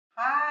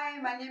Hi,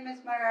 my name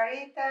is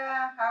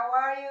Margarita. How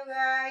are you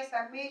guys?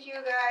 I miss you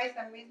guys.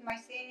 I miss my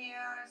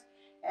seniors.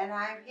 And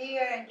I'm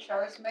here in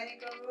Choice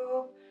Medical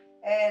Group.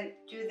 And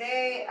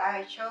today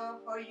I show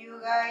for you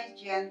guys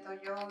gentle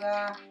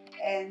yoga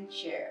and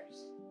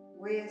chairs.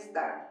 We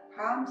start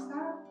palms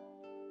up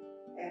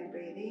and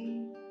breathe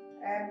in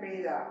and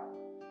breathe out.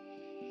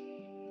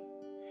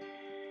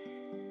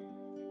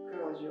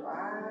 Close your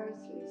eyes,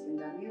 listen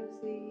to the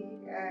music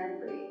and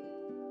breathe.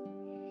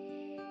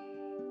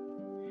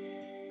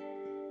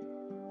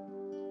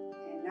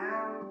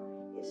 Now,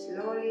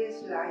 slowly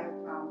slide your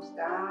palms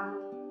down,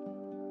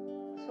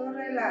 so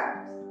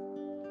relax.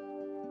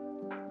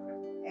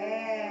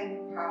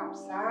 And palm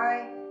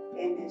side,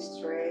 and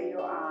straight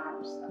your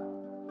arms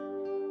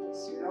down.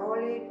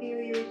 Slowly feel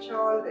your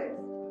shoulders,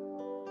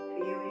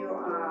 feel your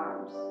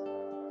arms,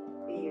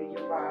 feel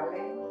your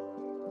balance.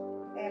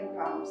 And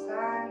palm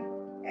side,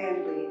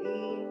 and breathe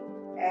in,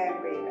 and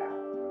breathe out.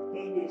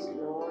 And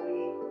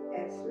slowly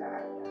slide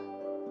down.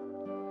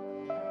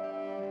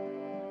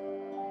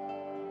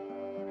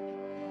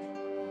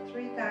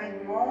 3 times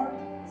more,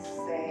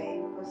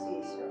 same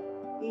position.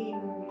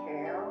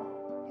 Inhale,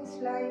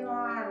 slide your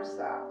arms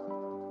up.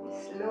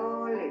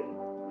 Slowly,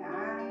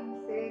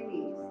 nice and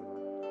easy.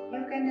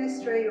 You can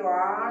straight your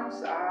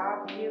arms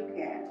up, you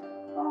can.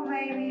 Or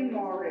maybe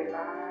more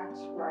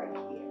relaxed right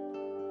here.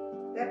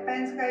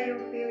 Depends how you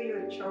feel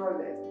your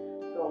shoulders.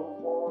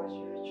 Don't force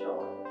your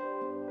shoulders.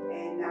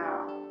 And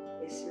now,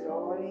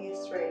 slowly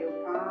straight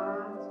your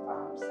palms,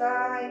 palm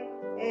side,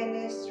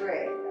 and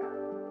straight down.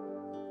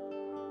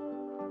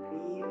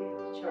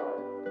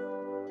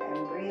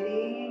 And breathe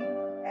in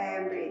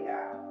and breathe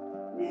out.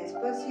 Next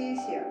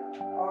position,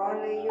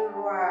 only your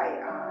right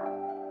arm,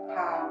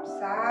 palm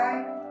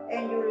side,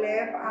 and your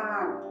left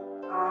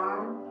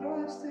arm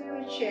close to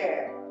your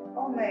chair,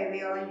 or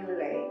maybe on your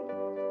leg.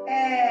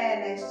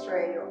 And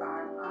straight your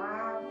arm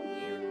up,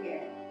 you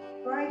can.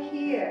 Right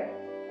here,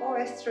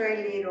 or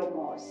straight little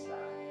more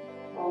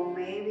side, or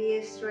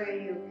maybe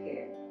straight you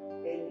can.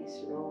 And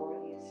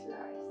slowly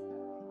slide.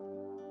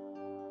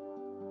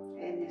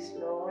 And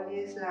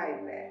slowly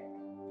slide back.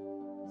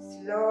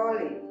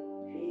 Slowly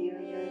feel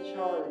your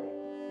shoulder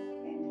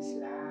and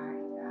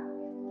slide down.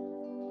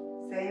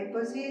 Same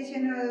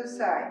position other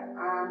side.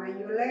 Arm on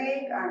your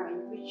leg, arm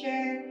on your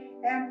chair,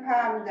 and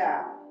palm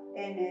down.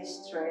 And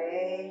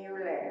straight your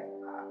leg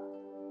up.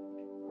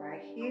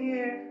 Right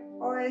here,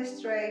 or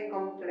straight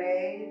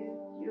complete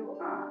your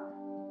arm.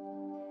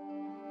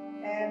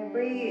 And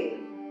breathe.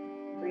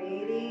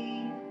 Breathe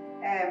in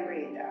and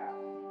breathe out.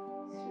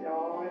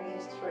 Slowly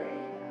straight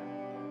down.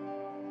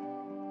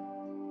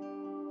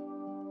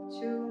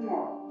 2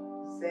 more,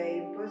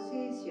 same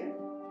position,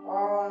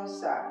 all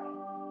sides.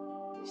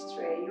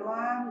 Straight your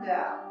arm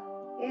down,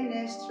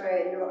 and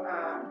straight your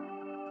arm.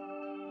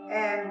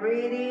 And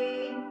breathe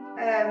in,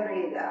 and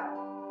breathe out.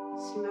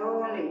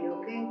 Slowly,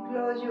 you can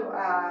close your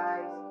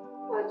eyes,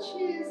 or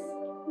just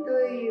do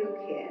you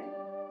can.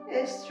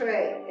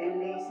 Straight, and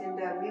listen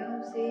to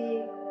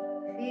music,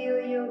 feel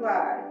your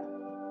body,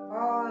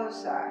 all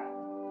sides.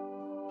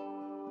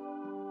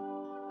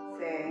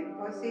 Same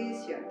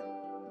position.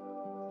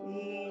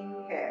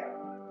 Inhale,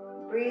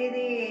 breathe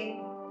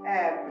in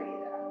and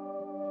breathe out.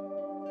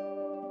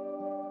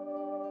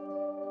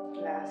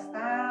 Last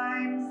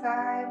time,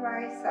 side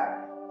by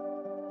side.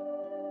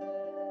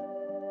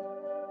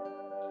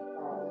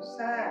 All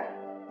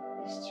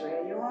sides.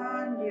 Straight your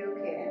arm, you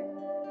can.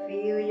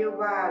 Feel your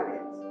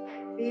balance.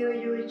 Feel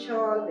your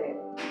shoulder.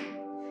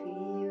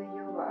 Feel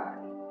your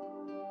body.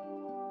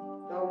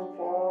 Don't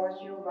force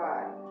your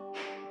body.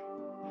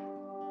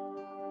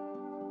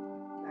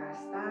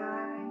 Last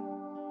time.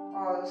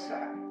 All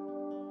sides.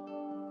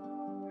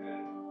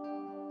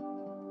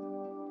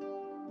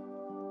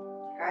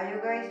 How you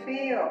guys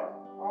feel?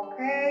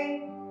 Okay?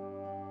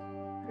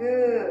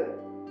 Good.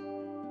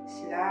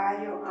 Slide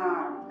your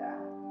arm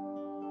down.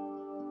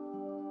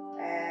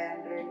 And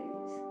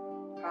release.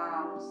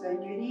 Palms on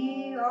your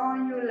knee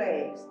on your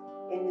legs.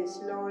 And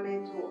slowly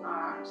 2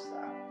 arms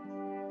up.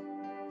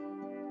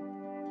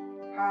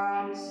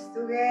 Palms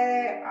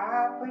together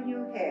up on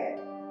your head.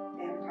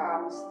 And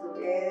palms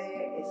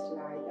together,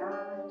 slide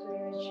down to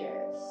your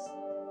chest.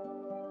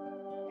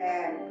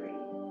 And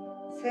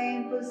breathe.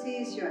 Same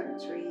position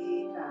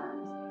 3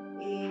 times.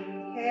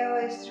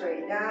 Inhale,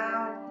 straight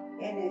down,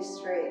 and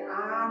straight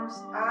arms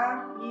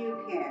up, you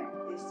can.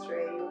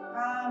 Straight your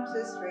palms,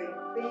 straight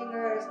your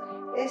fingers,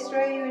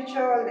 straight your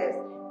shoulders,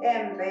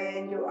 and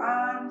bend your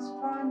arms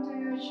onto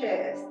your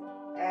chest.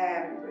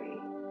 And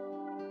breathe.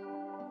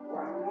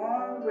 1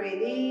 more,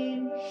 breathe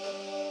in.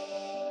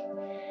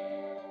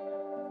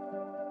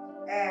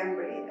 And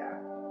breathe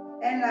out.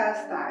 And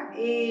last time,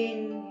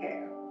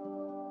 inhale.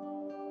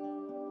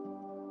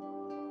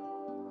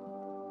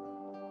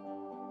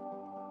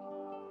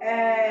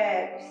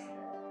 Exhale.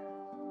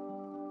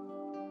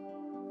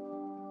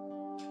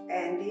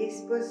 And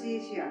this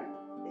position,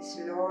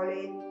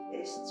 slowly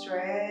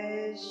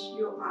stretch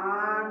your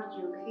arms,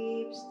 your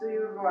hips to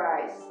your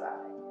right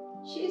side.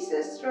 Just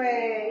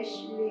stretch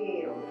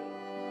little.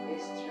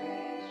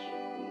 Stretch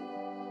your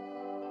hips.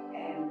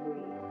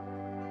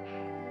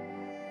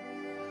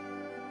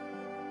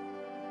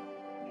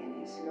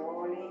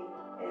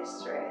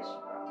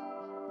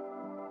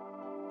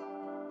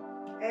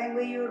 And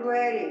when you're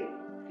ready,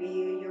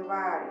 feel your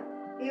body,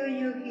 feel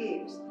your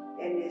hips,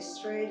 and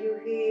stretch your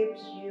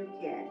hips. You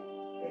can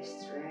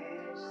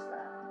stretch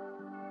that.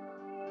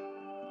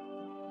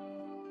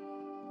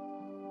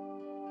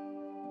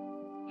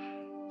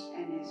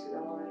 And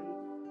slowly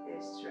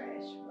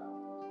stretch back.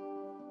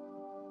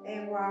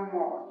 And one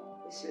more.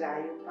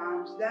 Slide your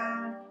palms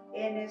down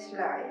and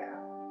slide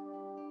up.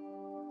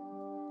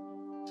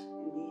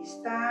 And this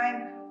time,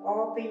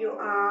 open your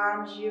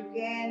arms you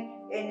can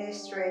and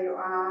straight your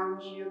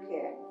arms you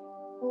can.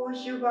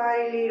 Push your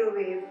body a little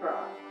bit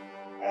front.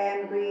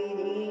 And breathe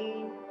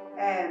in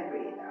and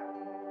breathe out.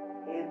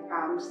 And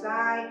palm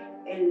side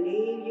and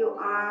leave your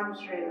arms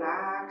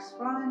relaxed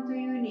front to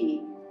your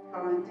knee,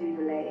 front to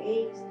your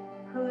legs.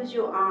 Close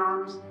your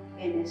arms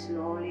and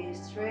slowly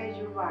stretch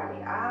your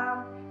body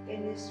out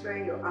and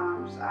stretch your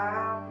arms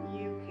out.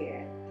 You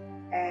can.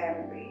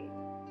 And breathe.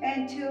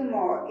 And two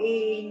more.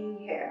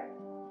 Inhale.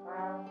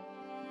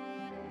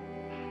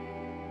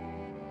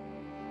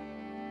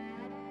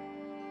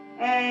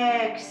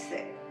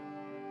 Exhale.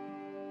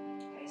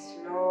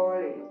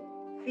 Slowly.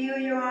 Feel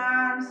your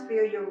arms,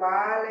 feel your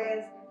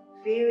balance,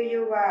 feel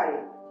your body.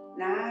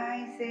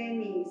 Nice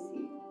and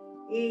easy.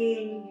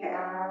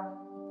 Inhale.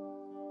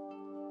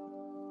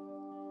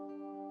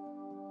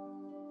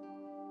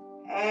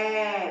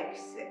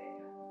 Exhale.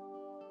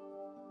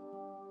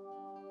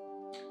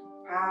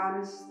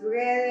 Palms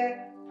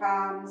together,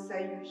 palms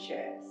at your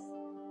chest.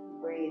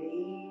 Breathe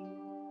in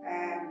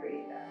and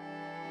breathe out.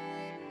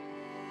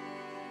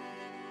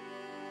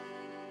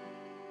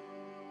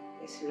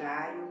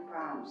 Slide your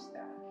palms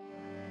down.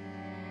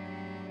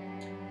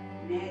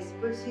 Next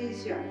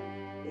position,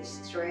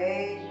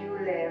 stretch your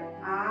left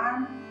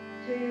arm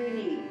to your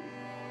knee.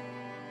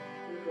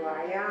 Your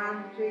right arm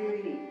to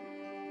your knee.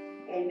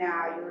 And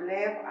now your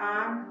left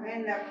arm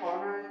in the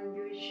corner of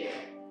your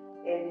chest.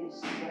 And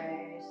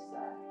stretch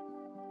that.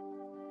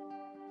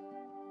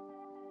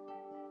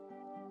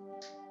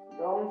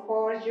 Don't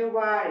force your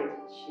body,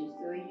 just do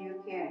what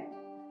you can.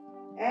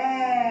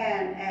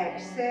 And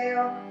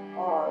exhale,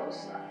 other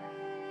side.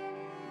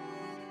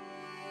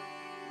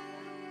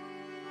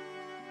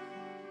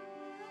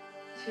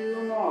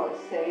 Two more,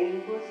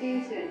 same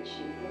position, just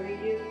do what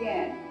you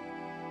can.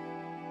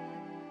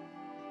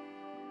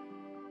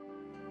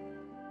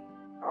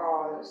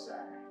 Other side.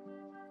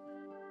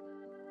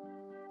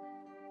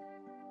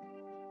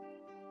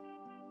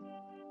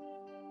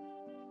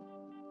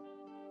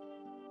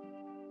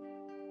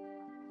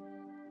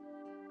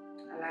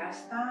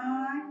 Last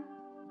time.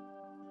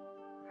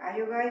 How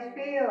you guys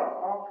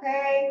feel?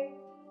 Okay?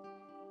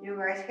 You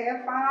guys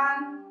have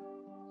fun?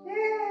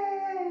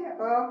 Yeah,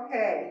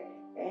 okay.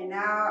 And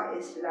now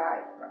it's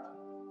like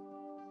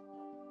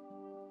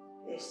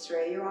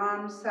straight your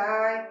arms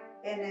side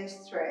and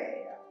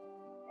straight up.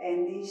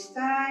 And this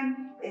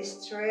time,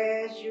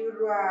 stretch your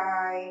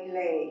right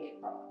leg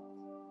up.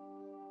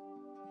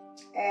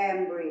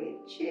 And breathe.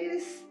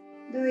 Just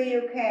do what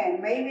you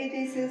can. Maybe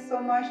this is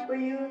so much for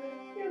you.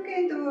 You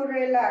can do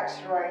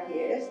relax right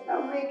here. It's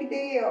no big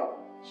deal.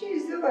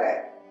 Just do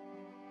it.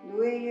 Do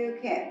what you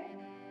can.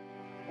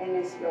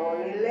 And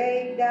slowly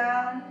lay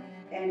down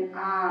and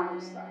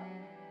arms up.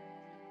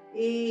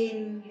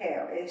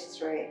 Inhale,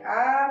 straight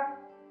up.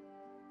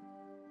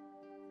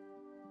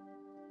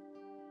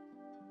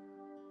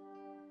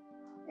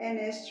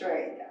 And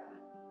straight down.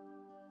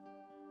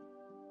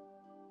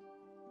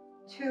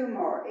 Two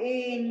more.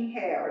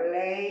 Inhale,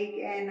 leg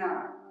and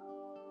arm.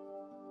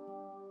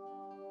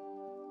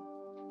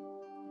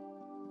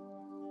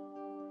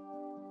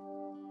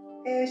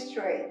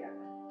 Straight down.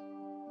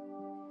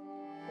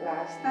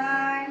 Last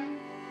time.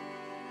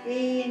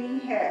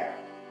 Inhale.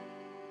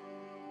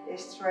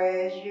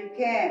 Stretch you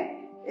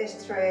can.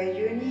 Stretch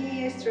your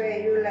knee,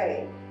 stretch your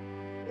leg.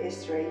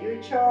 Stretch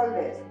your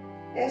shoulders.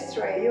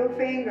 Stretch your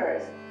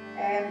fingers.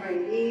 And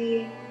breathe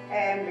in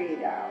and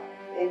breathe out.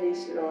 And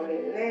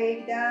slowly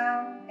lay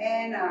down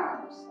and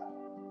arms up.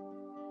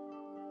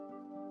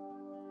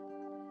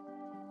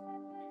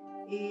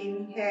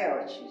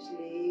 Inhale, just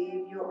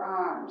leave your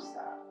arms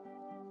up.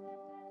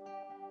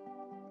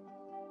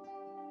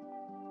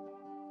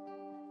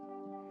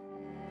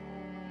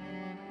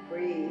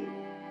 Breathe.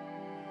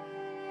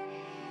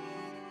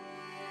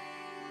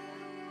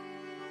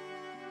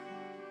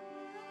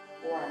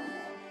 One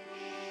more.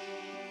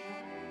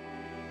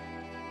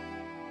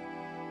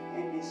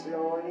 And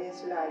slowly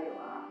slide your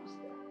arms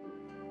down.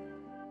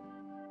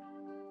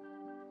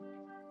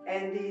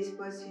 And this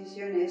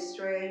position is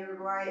straight your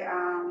right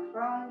arm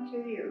front to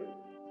you.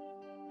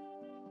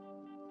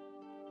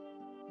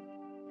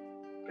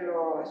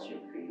 Close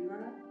your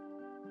finger.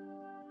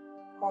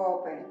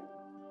 Open.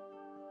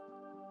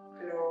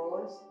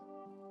 Close.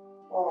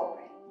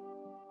 Open.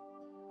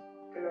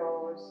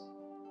 Close.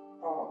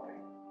 Open.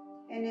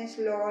 And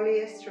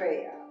slowly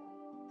straight up.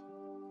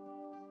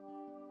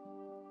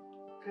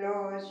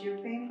 Close your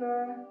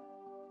finger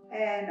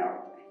and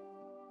open.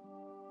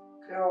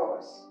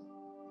 Close.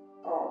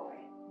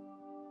 Open.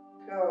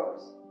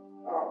 Close.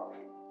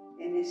 Open.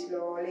 And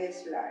slowly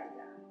slide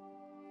down.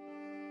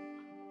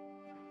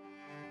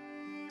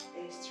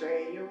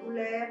 straight your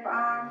left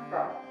arm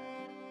front.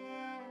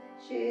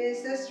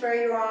 Just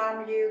straight your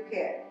arm you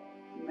can.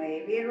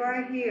 Maybe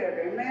right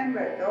here.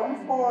 Remember,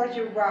 don't force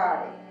your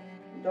body.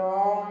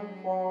 Don't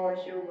force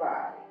your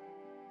body.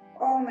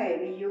 Or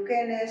maybe you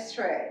can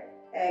straight.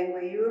 And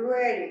when you're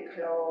ready,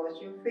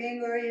 close your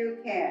finger you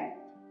can.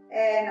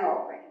 And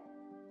open.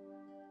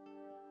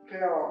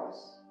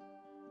 Close.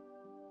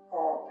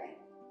 Open.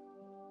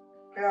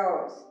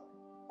 Close.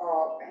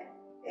 Open.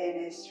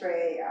 And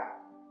straight up.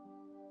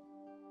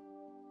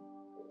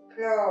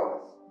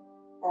 Close.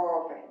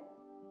 Open.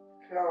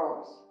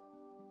 Close.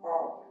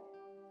 Open.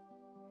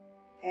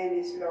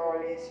 And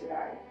slowly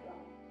slide down.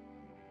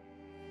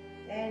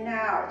 And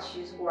now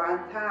just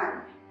one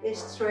time,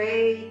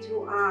 straight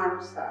to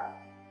arms up.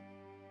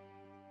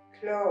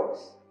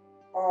 Close,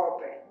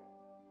 open.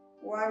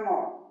 One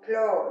more,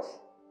 close,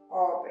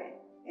 open.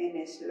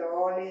 And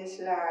slowly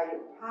slide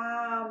your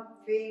palm,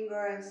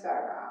 fingers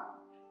around.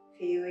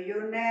 Feel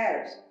your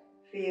nerves,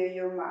 feel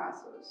your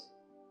muscles.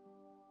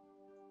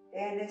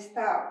 And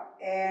stop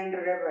and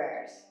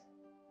reverse.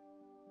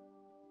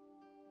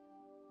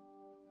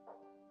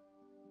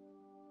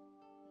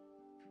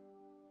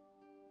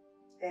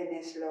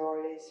 And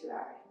slowly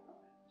slide.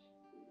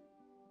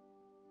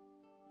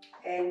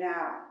 And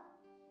now,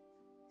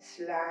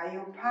 slide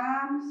your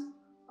palms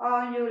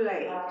on your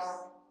legs.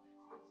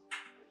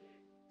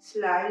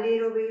 Slide a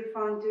little bit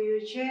front to your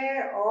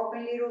chair,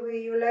 open a little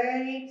bit your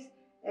legs,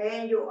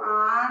 and your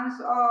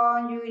arms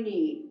on your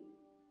knee.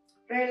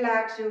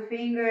 Relax your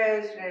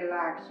fingers,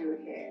 relax your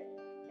head.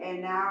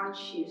 And now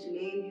just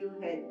leave your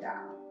head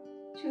down.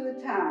 2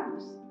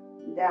 times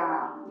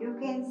down. You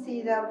can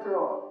see the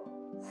floor.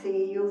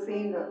 See your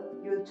finger,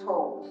 your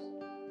toes,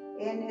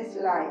 and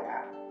slide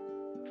up.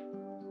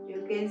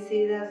 You can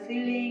see the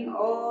ceiling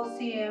or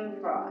see in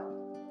front.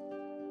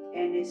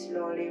 And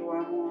slowly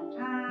one more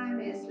time,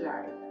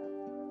 slide up.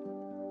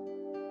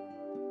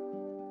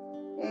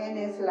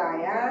 And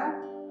slide up,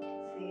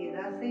 see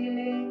the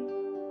ceiling.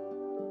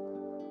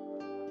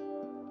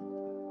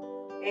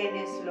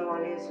 And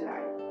slowly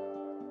slide.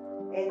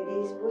 In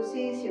this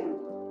position,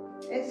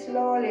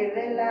 slowly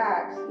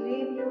relax,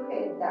 leave your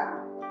head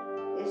down.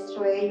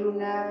 Straight your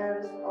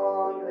nerves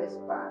or your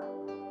spine.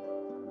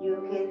 You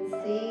can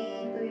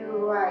see to your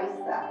right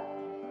side.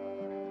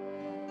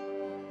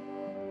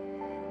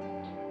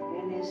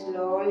 And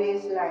slowly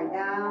slide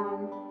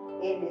down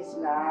and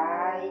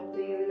slide to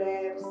your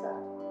left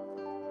side.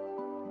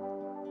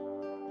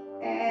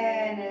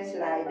 And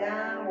slide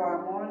down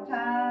one more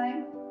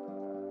time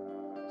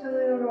to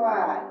your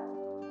right.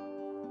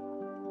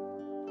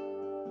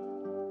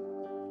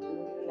 To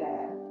your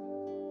left.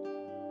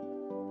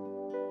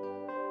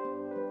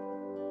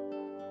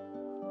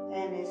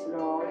 And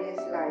slowly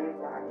slide your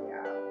body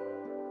out.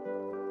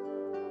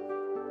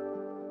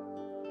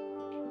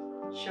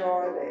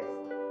 Shoulders,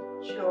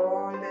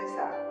 shoulders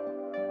up,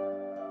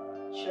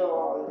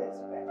 shoulders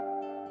back.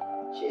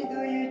 Just do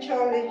your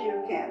shoulders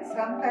you can.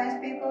 Sometimes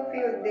people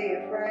feel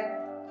different.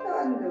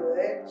 Don't do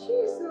it.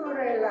 Just do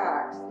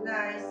relax,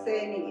 nice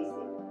and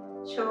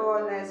easy.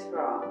 Shoulders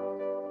front,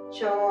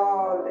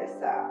 shoulders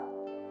up.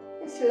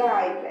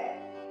 Slide back,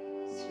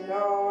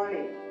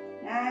 slowly,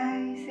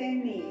 nice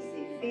and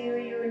easy. Feel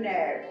your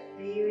nerves,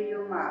 feel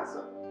your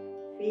muscle,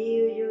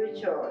 feel your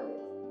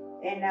shoulders.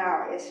 And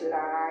now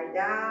slide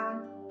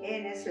down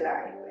and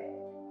slide back.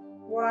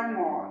 One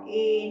more.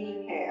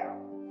 Inhale.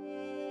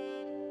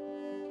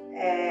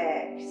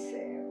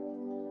 Exhale.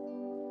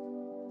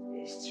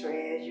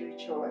 Stretch your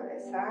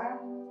shoulders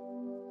up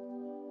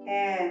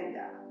and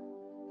down.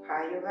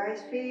 How you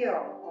guys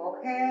feel?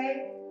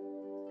 Okay?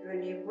 You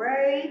need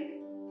break.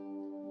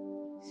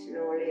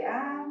 Slowly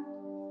up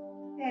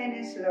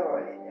and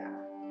slowly down.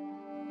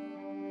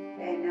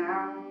 And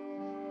now,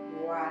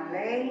 one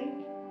leg,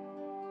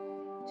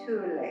 2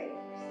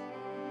 legs.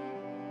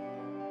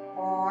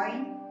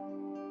 Point,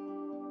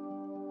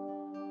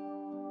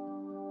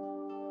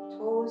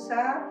 toes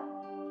up,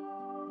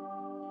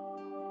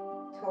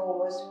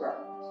 toes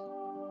front.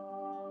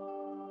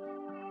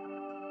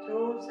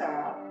 Toes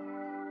up.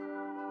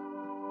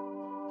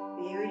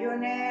 Feel your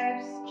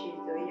nerves, just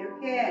do you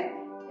can,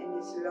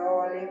 and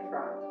slowly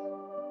front.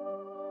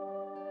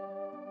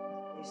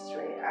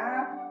 Straight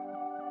up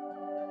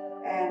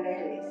and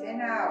release. And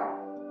now,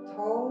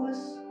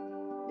 toes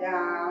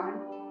down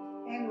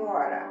and go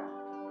down.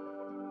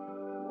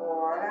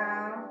 Go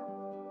down.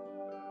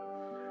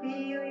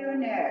 Feel your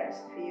nerves,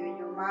 feel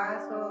your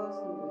muscles,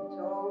 your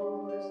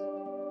toes,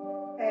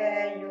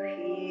 and your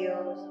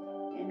heels.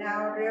 And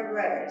now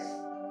reverse.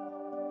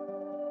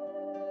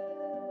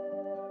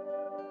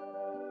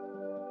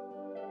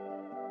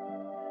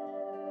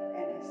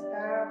 And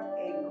stop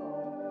and go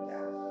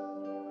down.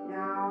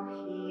 Now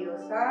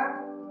heels up,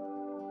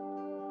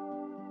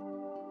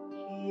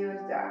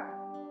 heels down.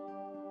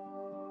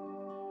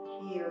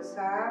 Heels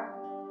up,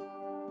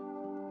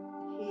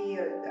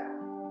 heels down.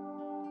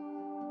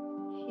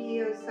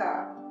 Heels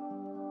up,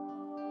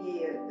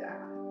 heels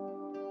down.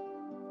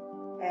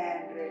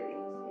 And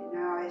release. And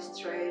now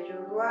stretch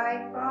your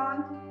right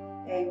front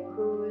and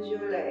cruise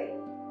your leg.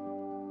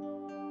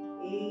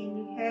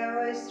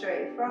 Inhale,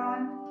 straight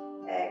front.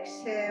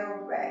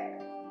 Exhale,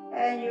 back.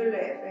 And you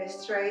lift,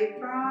 straight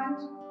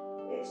front,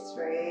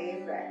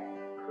 straight back.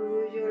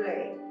 Cruise your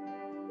leg,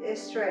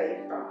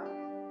 straight front,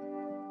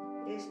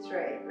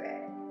 straight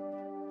back,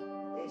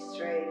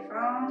 straight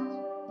front,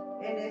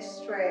 and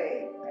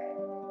straight back,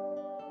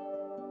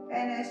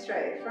 and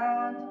straight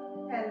front,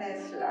 and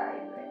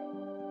slide back.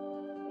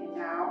 And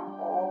now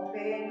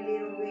open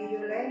little bit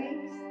your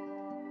legs,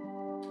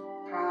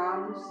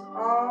 palms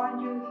on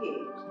your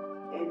hips,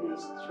 and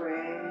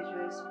stretch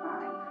your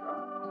spine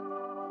front,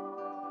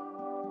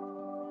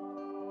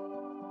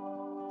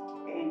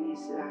 and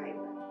slide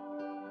back.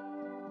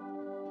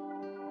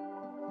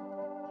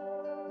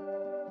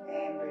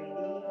 And breathe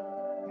in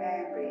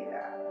and breathe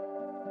out.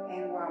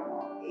 And one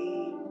more.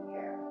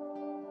 Inhale.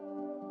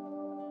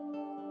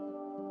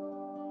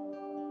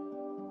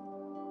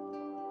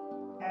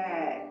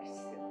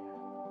 Exhale.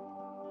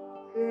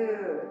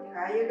 Good.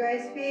 How you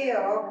guys feel?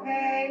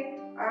 Okay?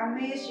 I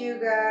miss you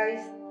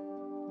guys.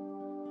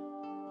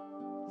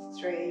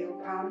 Straight your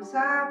palms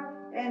up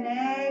and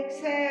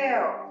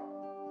exhale.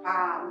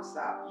 Palms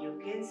up. You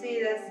can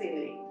see the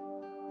ceiling.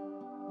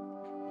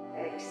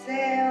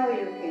 Exhale,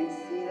 you can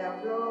see the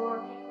floor,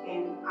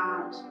 and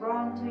arms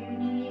front to your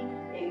knee,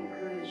 and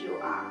close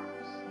your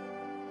arms.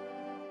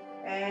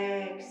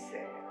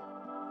 Exhale.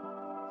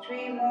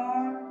 3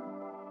 more.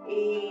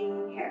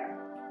 Inhale.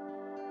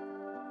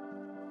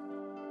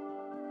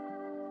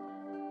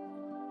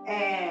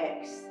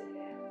 Exhale.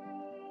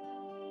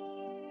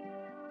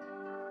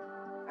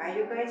 How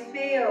you guys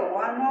feel?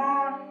 One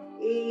more.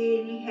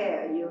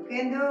 Inhale. You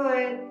can do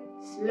it.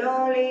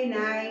 Slowly,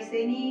 nice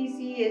and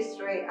easy,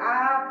 straight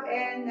up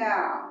and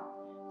down.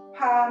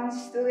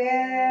 Palms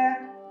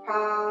together,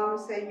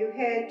 palms and your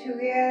head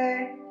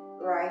together,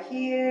 right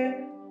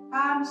here.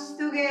 Palms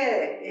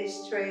together,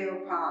 straight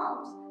your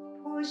palms.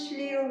 Push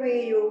little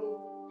bit your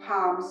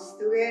palms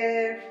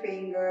together,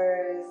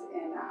 fingers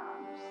and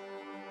arms.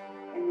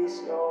 And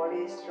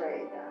slowly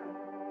straight down.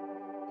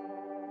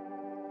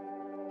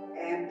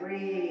 And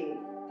breathe.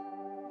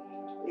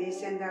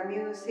 Listen to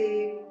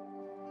music.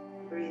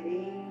 Breathe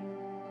in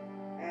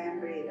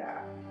and breathe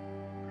out.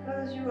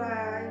 Close your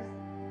eyes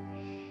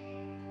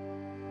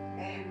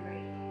and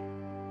breathe.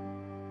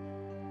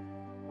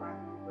 One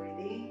more, breathe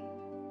in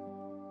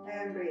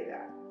and breathe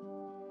out.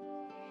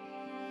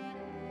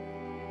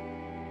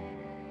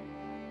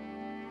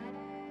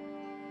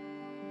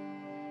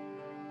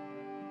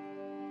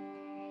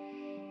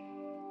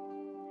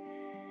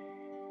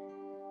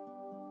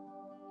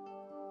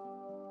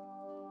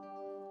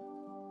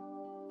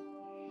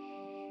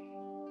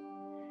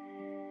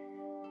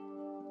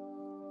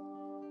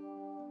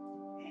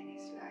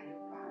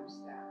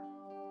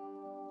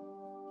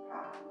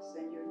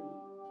 And your knee.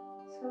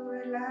 So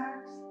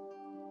relax.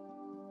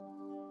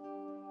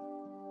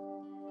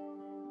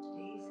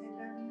 Listen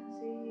to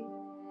music.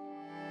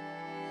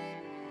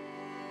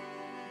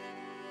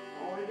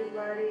 All your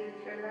body is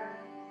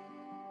relaxed.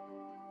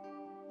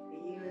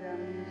 Feel the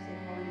music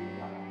on your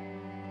body.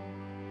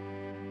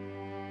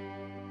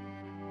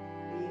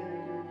 Feel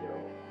your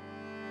jaw.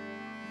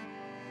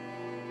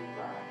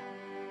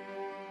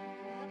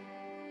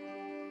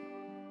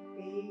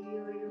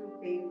 Feel your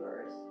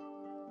fingers.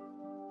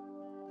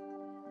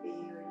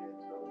 Feel your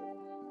toes.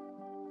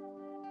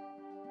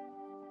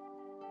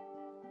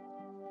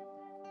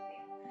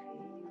 And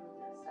feel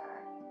the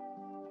side.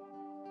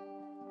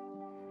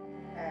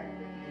 And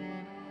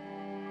breathe.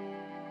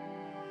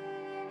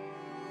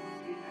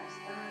 And last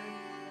time,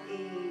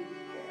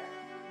 inhale.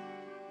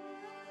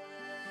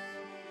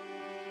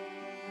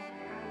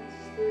 Hands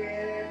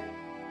together.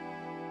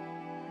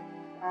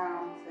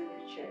 Palms on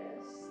your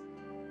chest.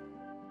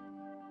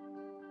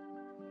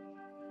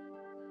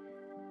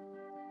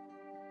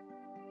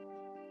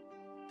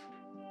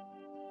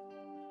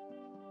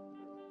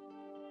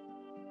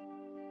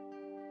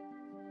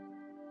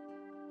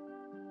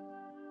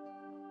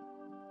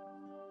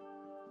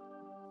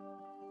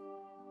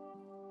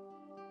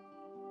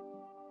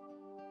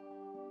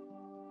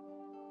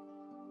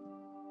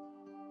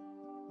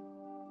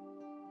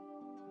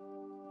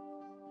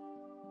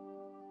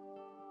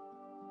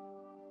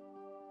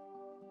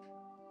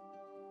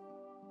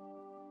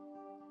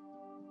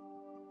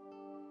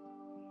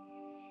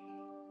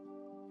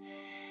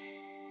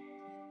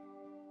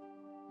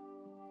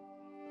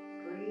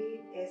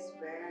 Is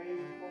very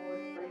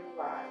important for your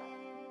body,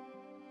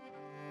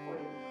 for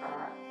your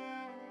heart,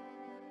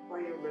 for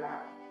your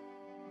blood.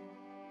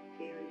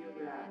 Feel your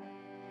blood,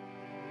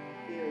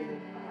 feel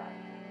your heart,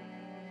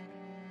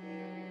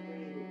 feel your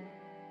breathing,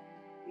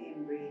 and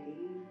breathe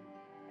in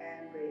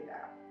and breathe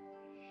out.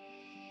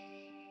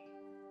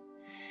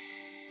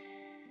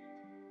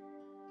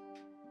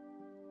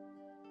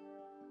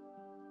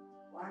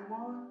 One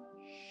more.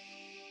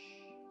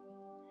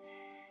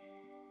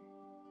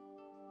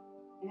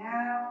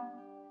 Now,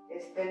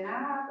 stand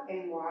up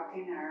and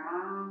walking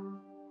around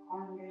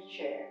on your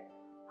chair.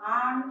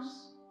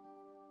 Arms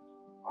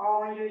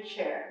on your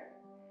chair.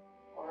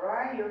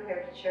 Alright, you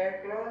have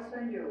chair close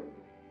on you.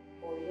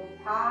 Put your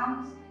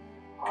palms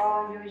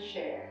on your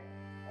chair.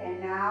 And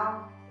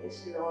now,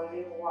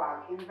 slowly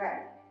walking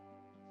back.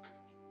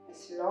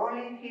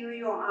 Slowly feel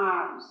your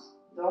arms.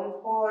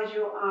 Don't fold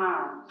your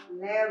arms,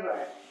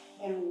 never.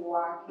 And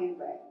walking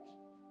back.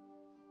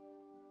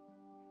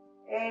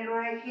 And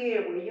right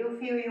here, when you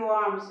feel your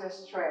arms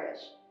stretch,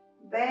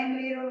 bend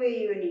a little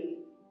bit your knee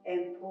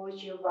and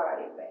push your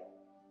body back.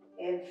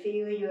 And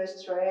feel your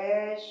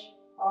stretch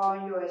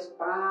on your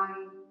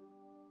spine,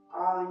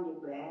 on your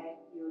back,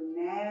 your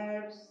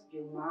nerves,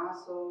 your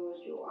muscles,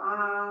 your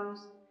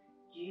arms,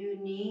 your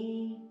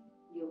knee,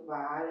 your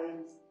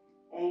balance.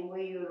 And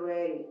when you're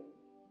ready,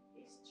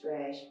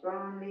 stretch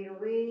front a little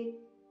bit,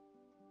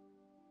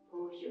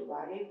 push your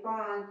body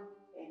front,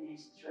 and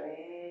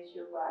stretch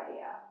your body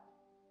up.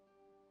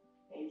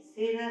 And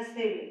see the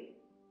ceiling.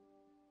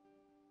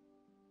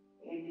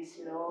 And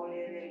slowly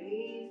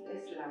release,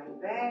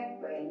 slide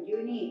back, bend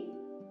your knee,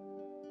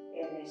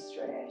 and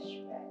stretch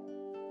back.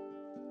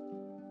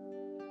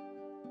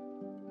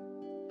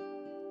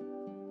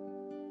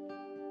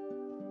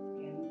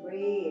 And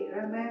breathe.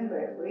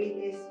 Remember,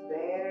 breathe is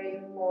very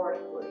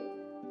important for you.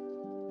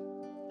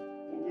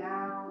 And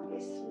now,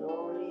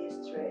 slowly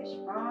stretch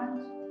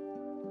front,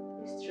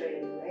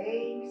 straight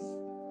legs,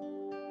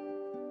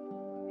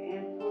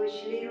 and push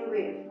a little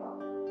bit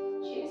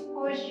forward. Just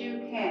push you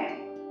can,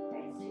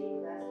 and see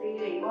the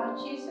ceiling. Or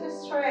just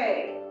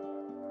straight.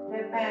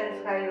 Depends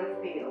how you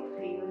feel.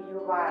 Feel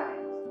your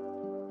balance.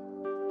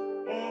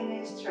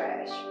 And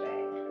stretch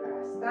back.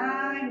 Last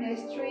time,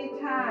 next 3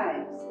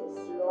 times.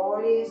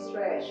 Slowly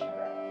stretch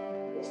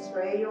back.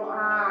 Stretch your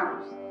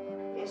arms.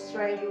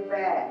 Stretch your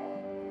back.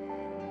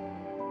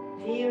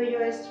 Feel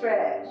your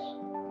stretch.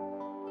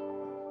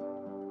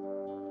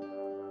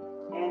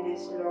 And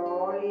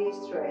slowly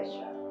stretch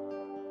up.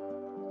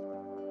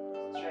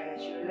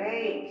 Stretch your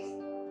legs.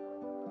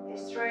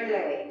 Straight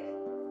legs.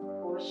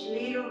 Push a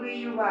little bit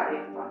your body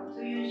front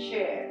to your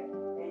chair.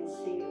 And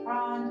see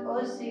front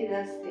or see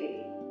the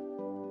ceiling.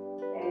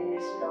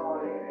 And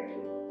slowly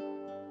release.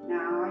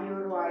 Now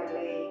your right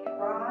leg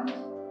front.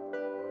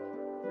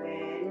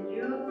 Bend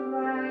your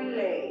right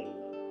leg.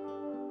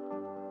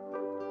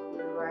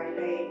 Your right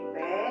leg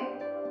back.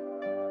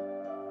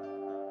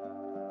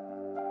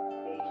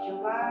 Take your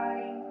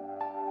body.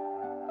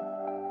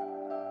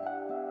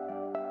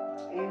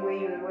 And when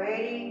you're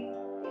ready,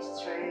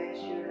 stretch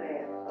your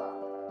left arm.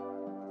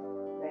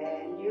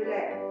 Bend your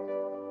left.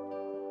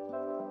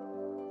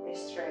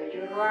 Stretch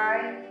your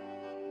right.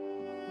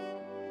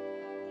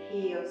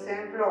 Heels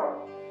and floor.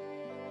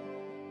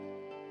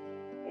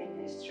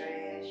 And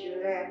stretch your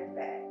left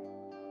back.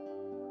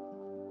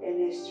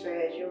 And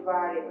stretch your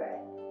body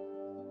back.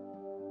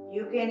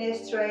 You can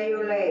stretch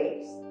your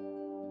legs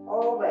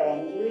or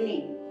bend your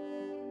knee.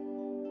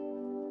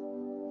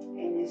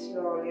 And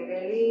slowly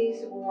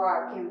release,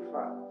 walk in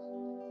front.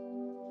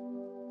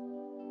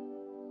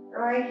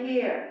 Right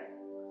here,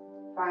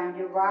 find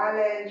your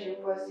balance, your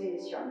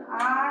position.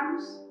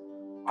 Arms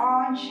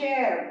on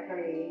chair,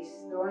 please.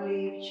 Don't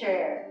leave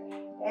chair.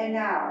 And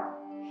now,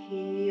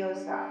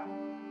 heels up.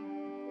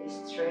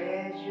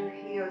 Stretch your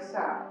heels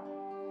up.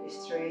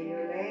 Straighten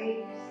your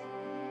legs.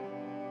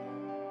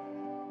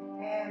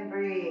 And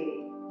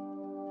breathe.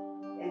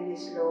 And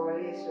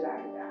slowly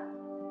slide down.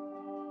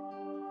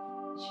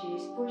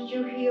 Just push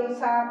your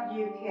heels up,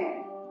 you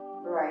can.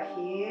 Right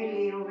here, a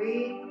little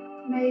bit,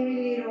 maybe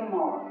a little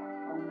more.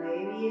 Or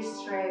maybe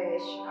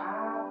stretch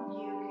up,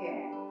 you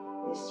can.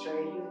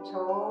 Straighten your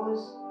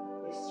toes,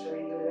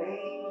 straighten your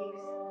legs,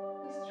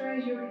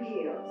 straighten your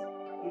heels,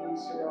 and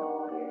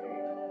slowly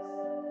release.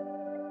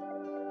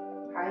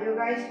 How you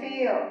guys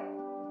feel?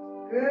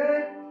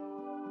 Good?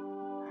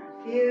 I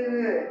feel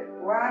good.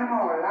 One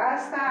more,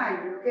 last time,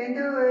 you can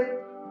do it.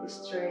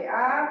 Straight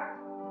up.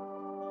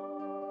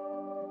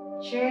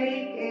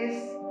 Shake is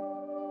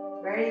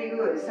very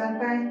good.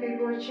 Sometimes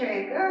people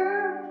shake.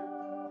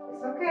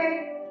 It's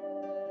okay.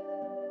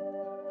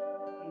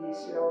 And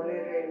slowly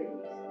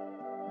release.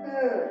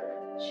 Good.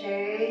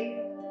 Shake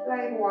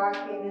like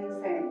walking in the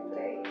same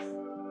place.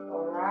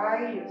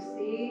 Alright, you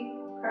see,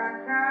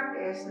 crack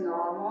is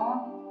normal.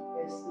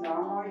 It's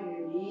normal.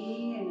 You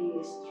knee and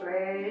you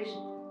stretch.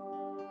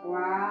 1,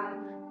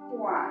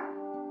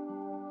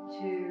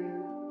 2,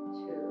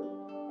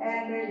 2.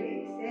 And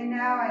release. And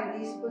now in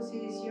this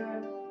position,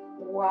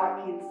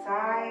 walk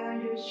inside on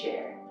your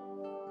chair.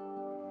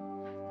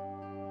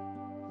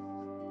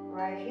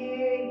 Right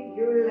here,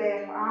 your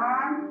left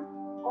arm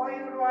or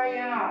your right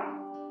arm.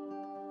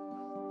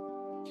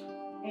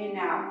 And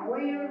now,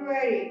 when you're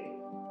ready.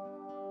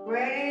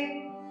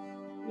 Ready?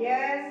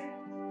 Yes?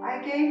 I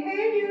can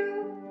hear you.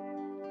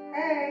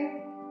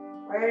 Hey.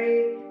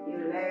 Ready?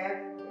 Your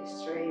left,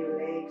 straight your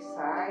leg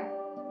side,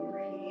 your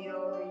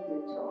heel and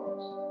your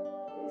toes.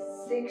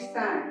 6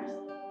 times.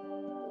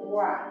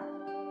 1,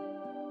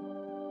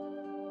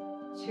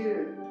 2,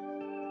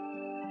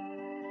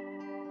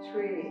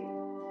 3,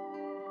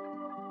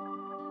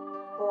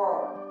 4,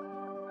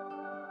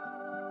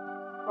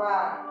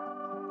 5,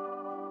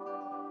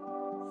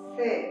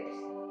 6,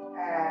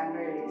 and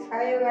release.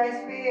 How you guys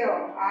feel?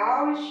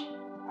 Ouch?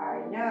 I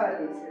know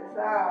this is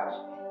ouch.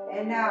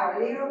 And now a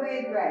little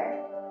bit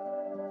back.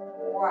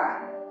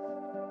 1,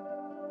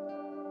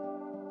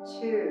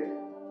 2,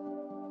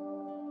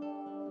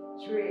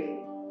 3,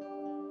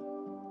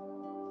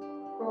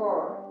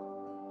 4,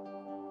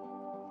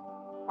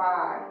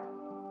 5,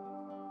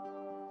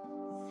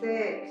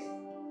 6,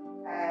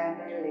 and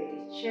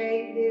release.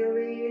 Shake little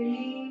bit your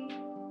knee,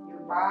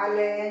 your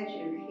balance,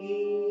 your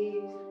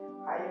hips.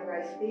 How you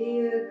guys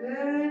feel?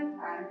 Good?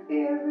 I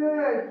feel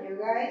good. You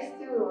guys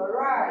too.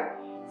 Alright.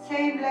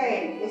 Same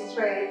leg,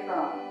 straight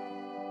from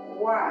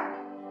 1,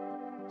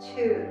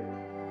 2,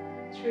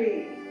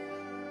 3,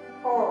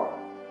 4,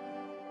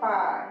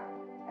 5,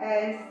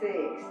 and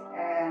 6,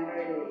 and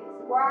release.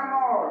 One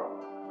more.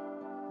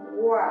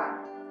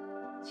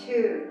 1,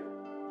 2,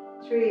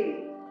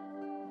 3,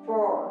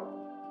 4,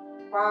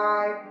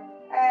 5,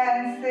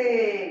 and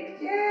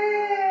 6.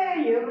 Yeah,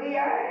 you be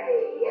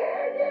alright. Yeah.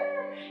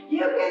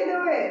 You can do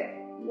it.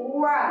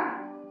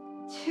 1,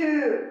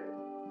 2,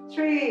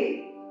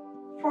 3,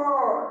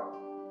 4,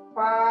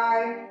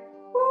 5,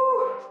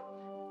 woo,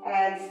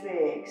 and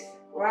 6.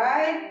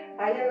 Right?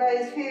 How you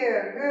guys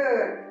feel?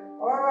 Good.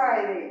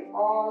 Alrighty,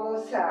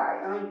 all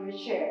side on your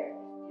chair.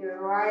 Your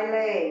right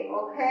leg,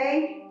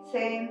 okay?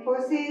 Same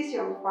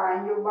position.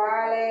 Find your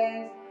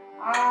balance.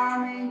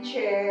 Arm in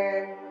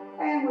chair.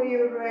 And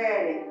we're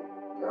ready.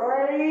 You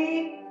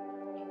ready?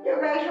 You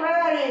guys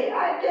ready?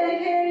 I can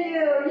hear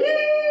you.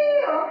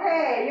 Yay!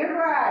 Okay, you're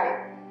right.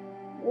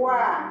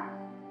 1,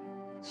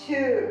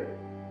 2,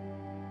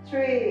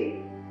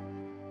 3,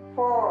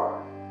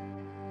 4,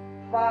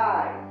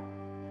 5,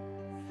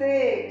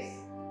 6,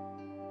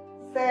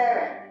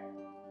 7,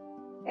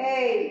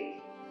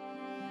 8,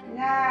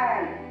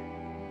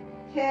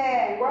 9,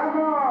 10. One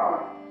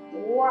more.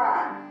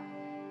 1,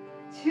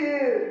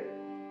 2,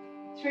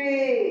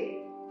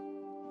 3,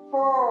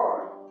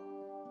 4,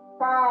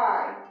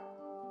 5,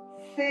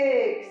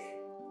 6,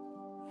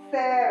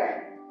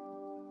 7,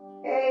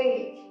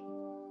 8,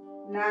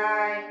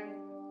 9,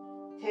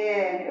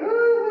 10.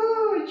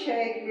 Woohoo!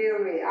 Check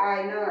little bit.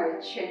 I know I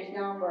changed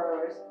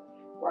numbers.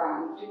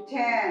 1 to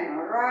 10.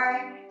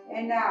 Alright?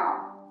 And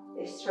now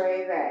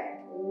straight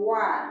back.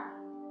 1,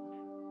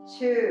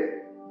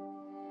 2,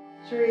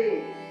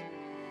 3,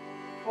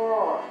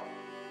 4,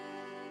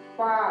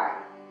 5,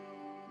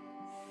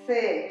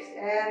 6,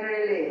 and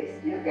release.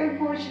 You can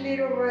push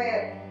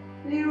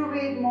little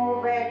bit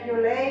more back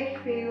your leg.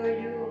 Feel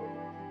your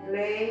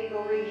leg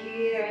over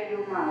here and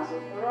your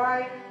muscles.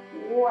 Alright?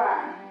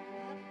 1,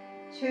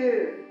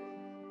 2,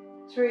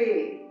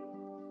 3,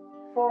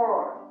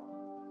 4,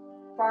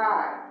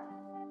 5,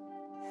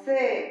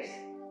 6,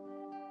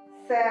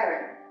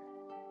 7,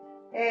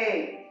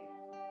 8,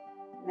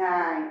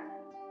 9,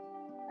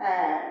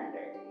 and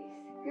release.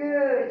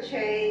 Good.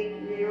 Shake a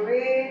little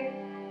bit.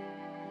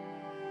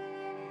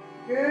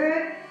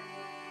 Good.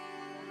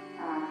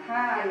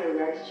 You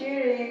guys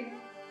cheering.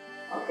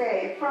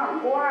 Okay,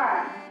 from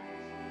 1,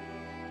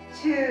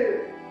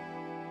 2,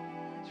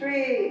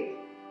 3,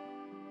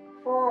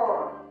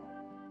 4,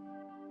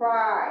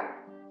 5,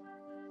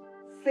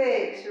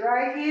 6.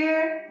 Right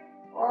here.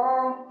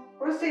 Oh,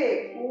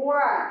 proceed. 1,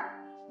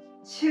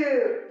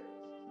 2,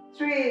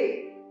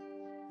 3,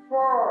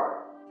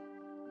 4,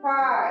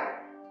 5,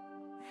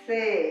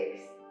 6.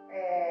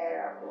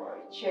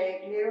 And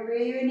check little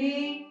bit you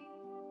need.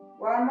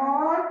 One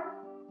more.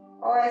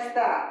 Or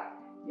stop.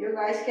 You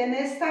guys can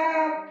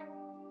stop.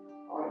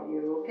 Or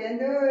you can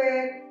do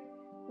it.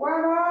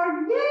 One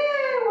more.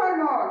 Yeah, one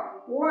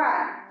more.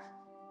 1,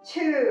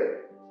 2,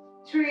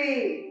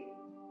 3,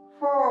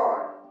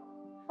 4,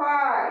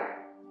 5,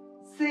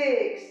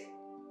 6,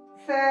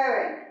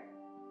 7,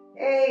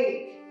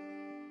 8,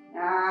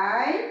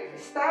 9.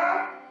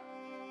 Stop.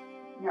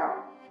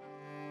 No.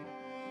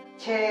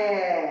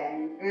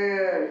 10.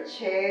 Good.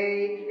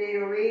 Shake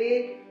little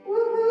bit.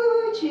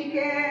 Woohoo,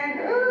 chicken.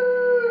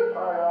 Ooh.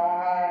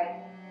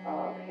 Alright.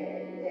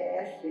 Okay,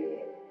 that's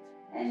it.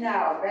 And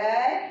now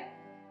back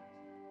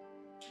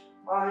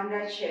on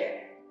the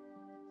chair.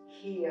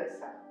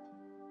 Heels up.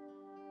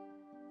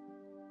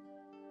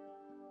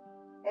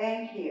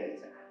 And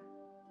heels up.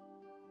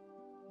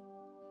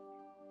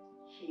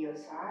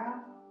 Heels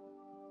up.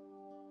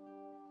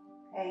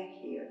 And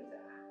heels up.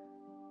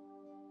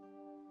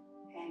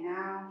 And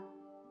now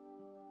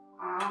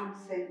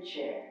arms and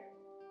chair.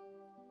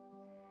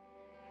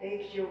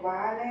 Fix your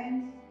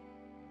balance.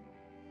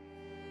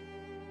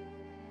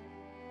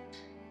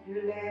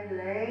 Your left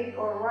leg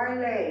or right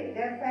leg,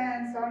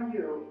 depends on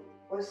your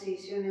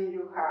position in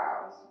your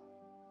house.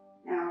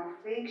 Now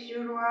fix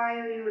your right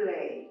or your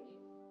leg.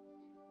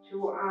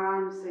 2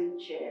 arms and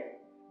chair.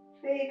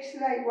 Fix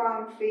like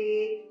 1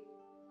 foot.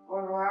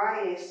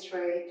 Alright,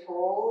 straight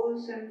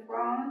toes in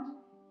front.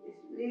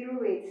 Little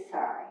bit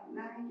side,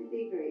 90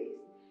 degrees.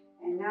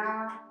 And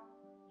now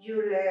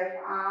your left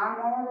arm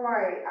or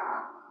right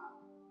arm.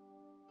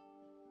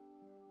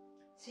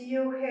 So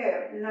you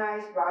have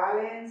nice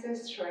balance and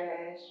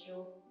stretch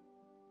your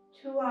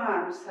 2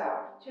 arms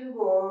up to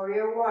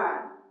warrior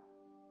 1.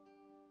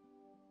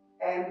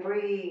 And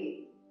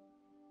breathe.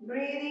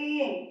 Breathe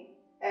in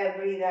and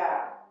breathe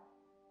out.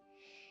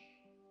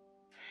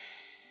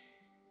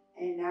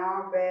 And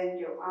now bend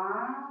your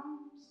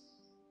arms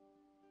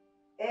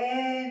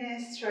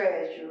and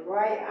stretch your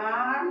right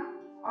arm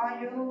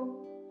on your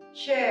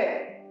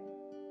chest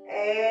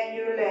and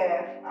your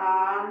left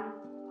arm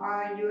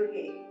on your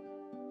hip.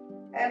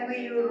 And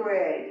when you're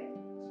ready,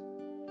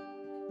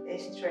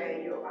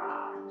 straighten your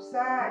arms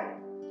side,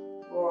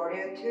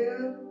 warrior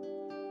two,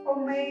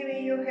 or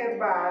maybe you have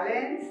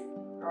balance,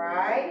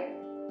 right?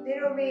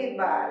 Little bit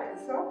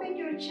balance. Open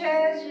your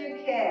chest, you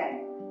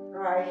can,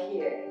 right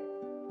here,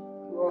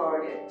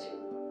 warrior two.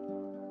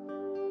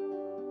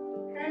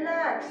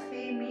 Relax,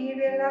 see me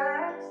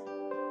relax?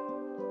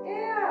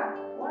 Yeah,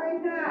 why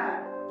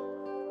not?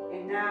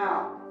 And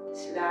now,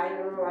 slide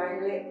your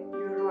right leg,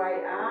 your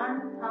right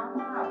arm, palm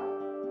up,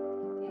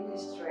 and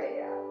straight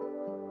up.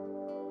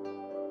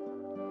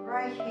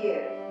 Right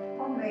here,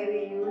 or maybe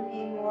you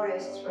need more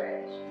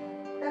stretch.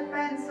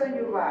 Depends on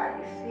your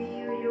body.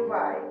 Feel your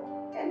body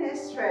and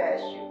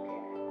stretch you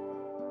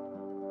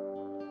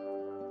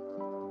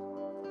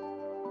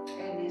can.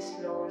 And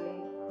slowly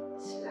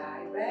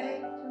slide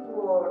back to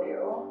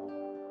warrior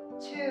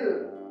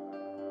two.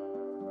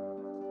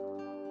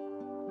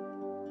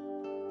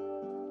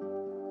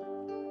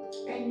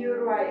 And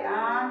your right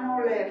arm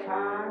or left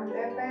arm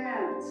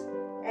depends.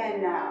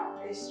 And now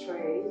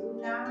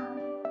straight down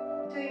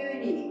to your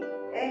knee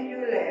and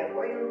your left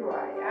or your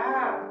right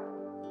arm.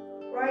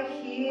 Right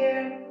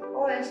here,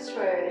 or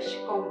stretch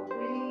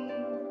complete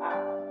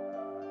out.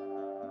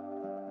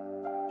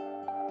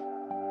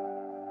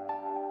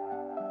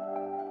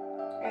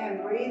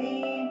 And breathe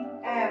in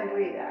and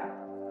breathe out.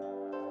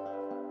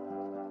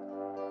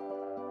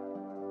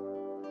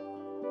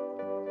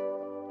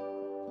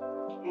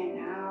 And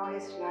now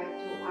it's like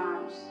two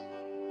arms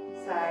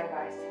side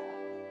by side.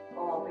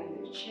 Open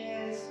your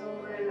chest or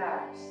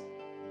relax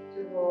to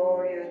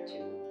warrior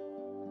two.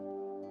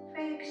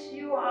 Fix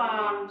your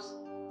arms.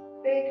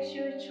 Fix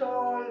your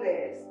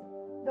shoulders.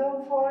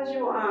 Don't force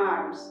your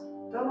arms.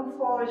 Don't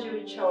force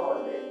your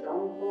shoulders.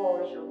 Don't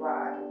force your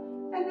body.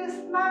 And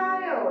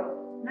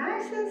smile.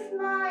 Nice and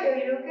smile.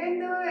 You can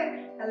do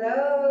it.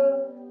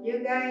 Hello,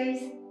 you guys.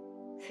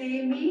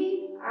 See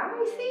me?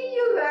 I see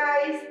you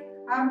guys.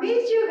 I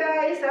miss you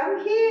guys. I'm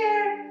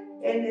here.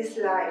 And it's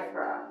life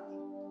front.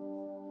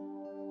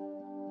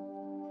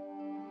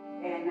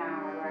 And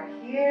now right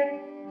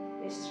here,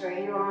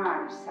 straighten your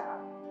arms out.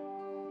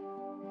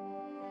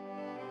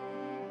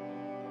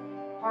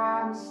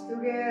 Palms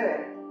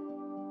together,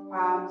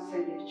 palms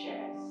in your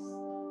chest.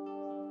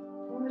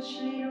 Push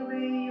little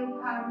bit your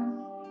palms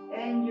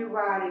and your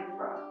body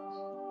front.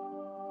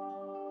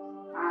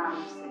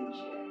 Arms in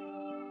chest.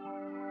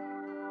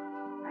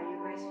 How you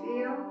guys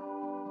feel?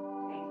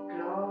 And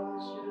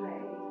close your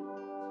legs.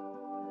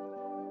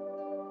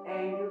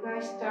 And you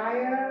guys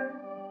tired?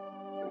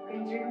 You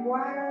can drink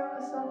water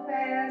so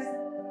fast.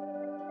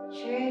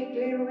 Shake a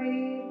little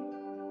bit.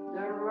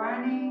 No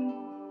running.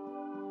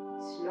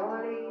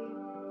 Slowly.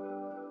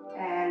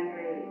 And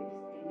release.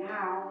 And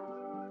now,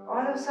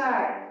 other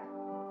side.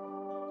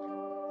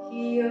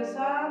 Heels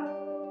up.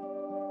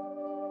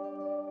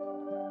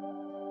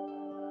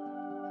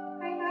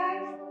 Hi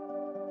guys.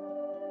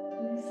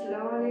 And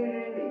slowly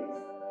release.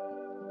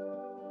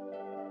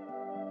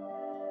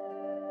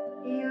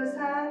 Heels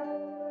up.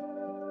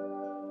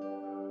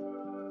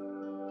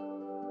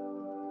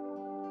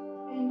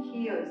 And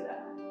heels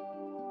up.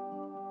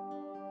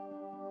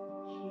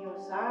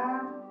 Heels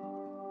up.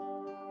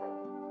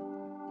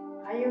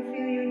 How you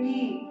feel your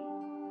knee?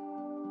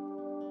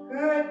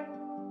 Good.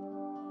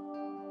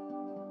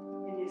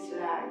 And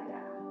slide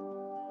down.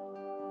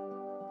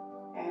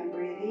 And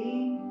breathe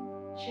in.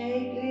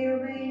 Shake a little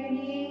bit your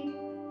knee.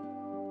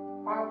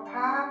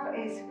 Pop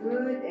is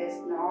good as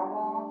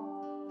normal.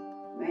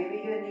 Maybe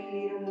you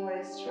need a little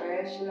more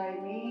stretch like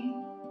me.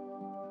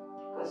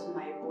 Because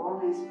my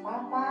bone is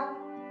pop up.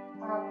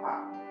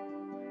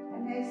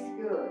 And it's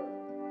good.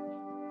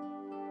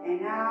 And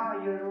now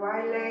your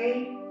right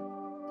leg.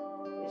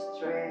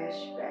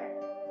 Stretch back.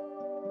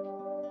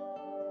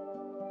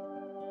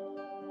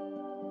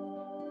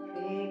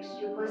 Fix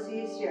your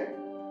position.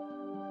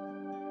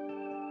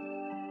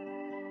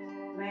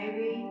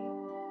 Maybe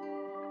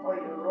or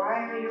your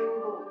right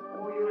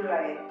or your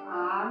left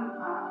arm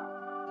up.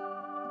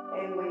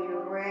 And when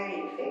you're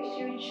ready, fix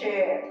your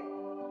chair.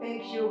 Fix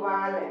your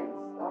balance.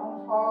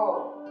 Don't fall.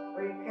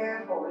 Be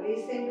careful.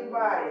 Listen to your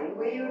body.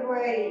 When you're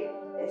ready,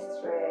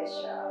 stretch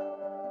up.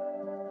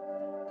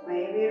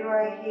 Maybe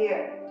right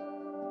here.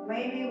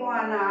 Maybe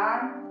one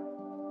arm,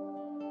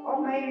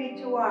 or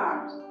maybe two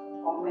arms,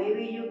 or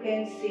maybe you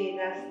can see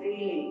the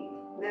ceiling,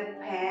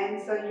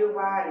 depends on your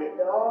body.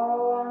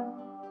 Don't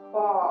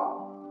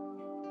fall.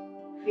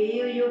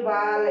 Feel your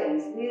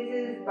balance. This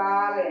is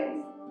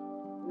balance.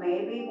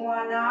 Maybe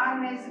one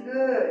arm is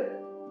good.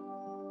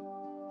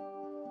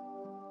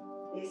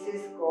 This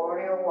is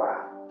Warrior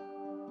One.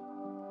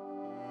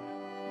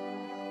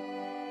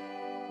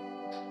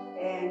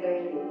 And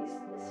release.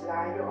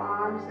 Slide your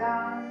arms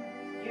down.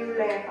 Your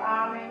left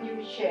arm in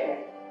your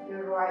chest,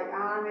 your right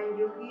arm in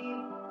your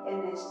hip,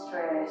 and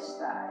stretch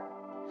side.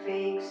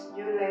 Fix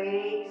your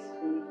legs,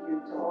 fix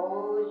your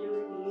toes,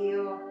 your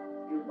heel,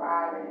 your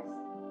balance.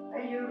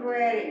 Are you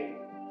ready?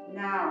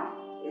 Now,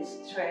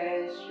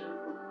 stretch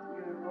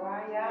your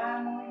right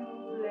arm on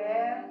your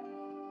left.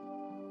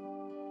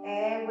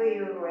 And when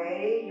you're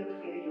ready, you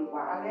feel your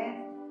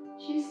balance.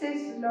 She says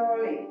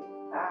slowly,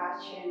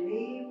 touch and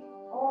leave,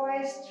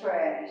 or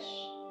stretch.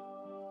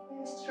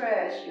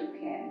 Stretch you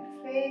can.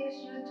 Fix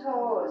your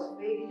toes,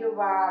 fix your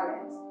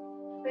balance,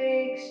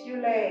 fix your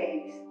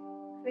legs,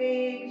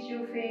 fix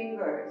your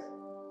fingers,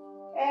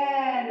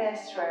 and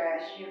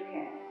stretch you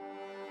can.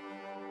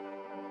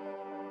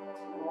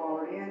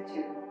 Warrior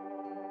 2.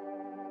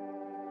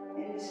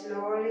 And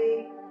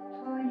slowly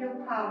turn your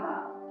palm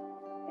up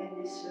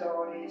and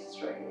slowly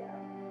straight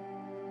up.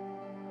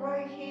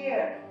 Right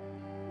here,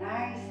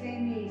 nice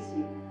and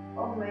easy.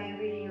 Or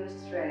maybe you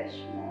stretch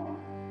more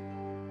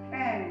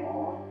and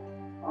more,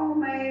 or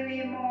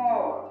maybe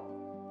more.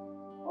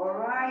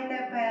 Alright,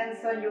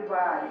 depends on your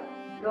body.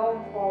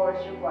 Don't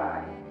force your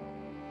body.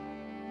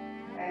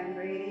 And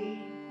breathe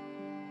in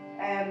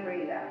and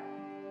breathe out.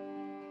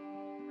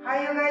 How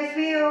you guys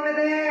feel over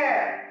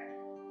there?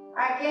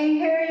 I can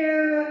hear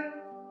you.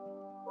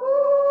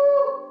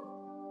 Woo!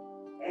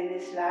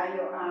 And slide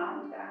your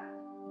arm down.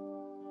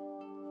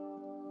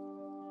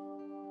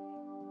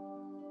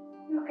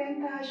 You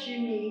can touch your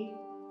knee,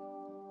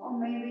 or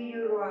maybe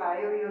your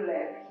right or your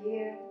left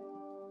here,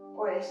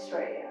 or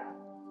straight up.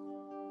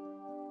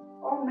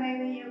 Or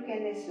maybe you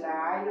can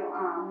slide your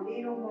arm a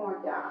little more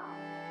down.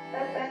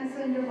 Depends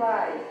on your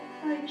body.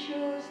 I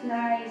choose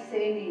nice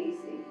and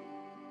easy.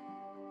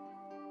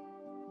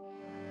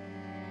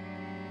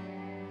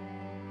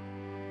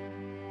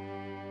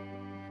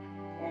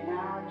 And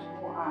now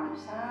 2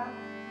 arms up,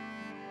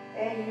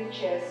 and your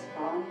chest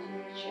onto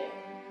your chest.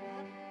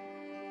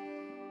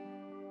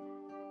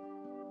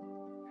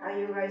 How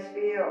you guys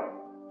feel?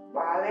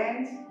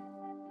 Balance?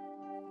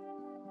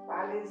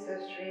 Balance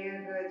is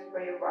really good for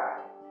your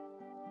body.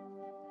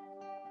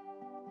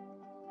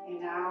 And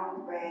now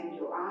bend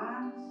your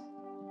arms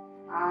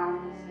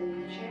in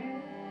your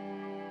chest.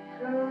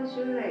 Close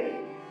your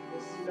legs.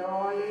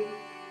 Slowly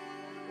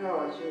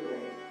close your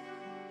legs.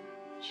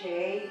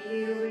 Shake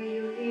it with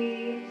your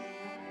hips.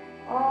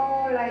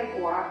 All like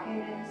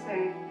walking in the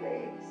same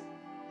place.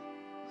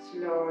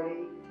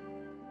 Slowly,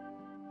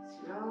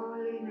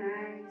 slowly,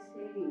 nice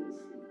and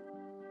easy.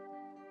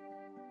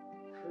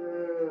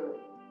 Good.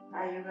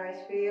 How you guys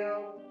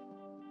feel?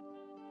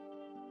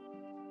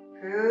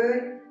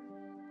 Good.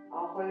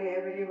 Hopefully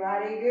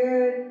everybody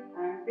good. I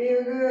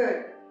feel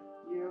good.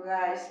 You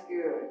guys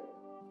good.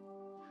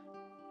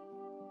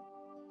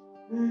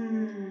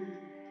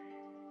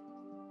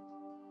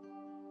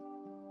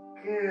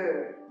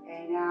 Good.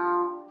 And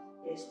now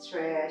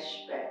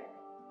stretch back.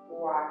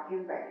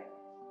 Walking back.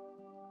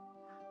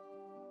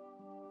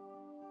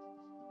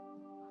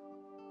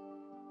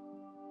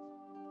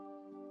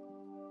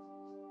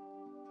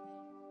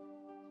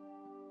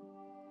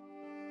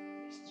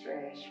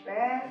 Stretch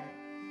back.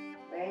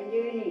 Bend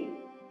your knee.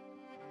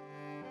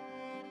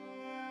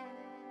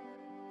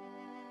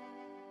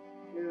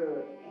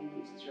 Good. And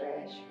you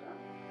stretch from.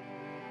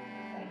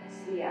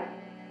 Exhale.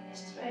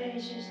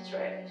 Stretch,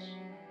 stretch.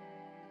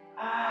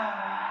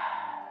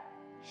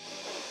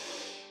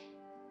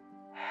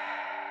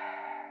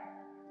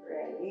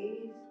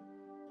 Release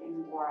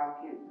and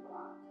walk in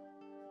front.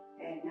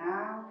 And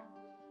now,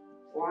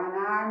 one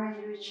arm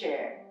in your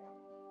chair.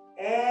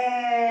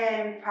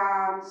 And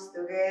palms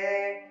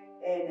together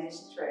and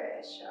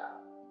stretch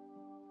up.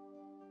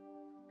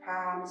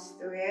 Palms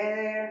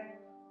together,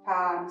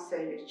 palms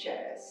in your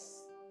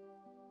chest.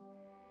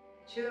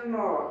 2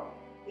 more.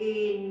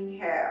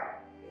 Inhale,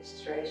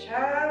 stretch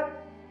up.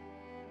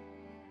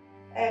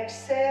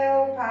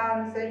 Exhale,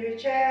 palms in your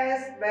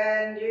chest,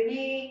 bend your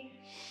knee.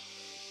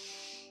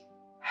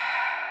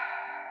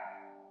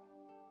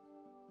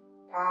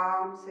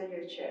 Palms in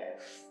your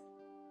chest.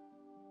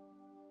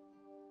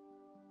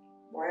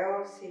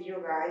 Well, see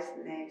you guys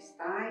next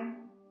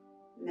time.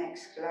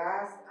 Next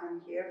class,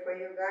 I'm here for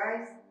you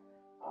guys.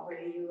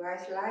 Hopefully you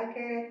guys like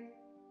it.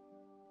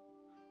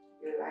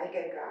 You like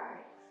it,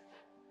 guys.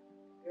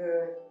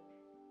 Good.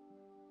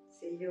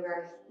 See you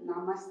guys.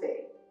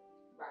 Namaste.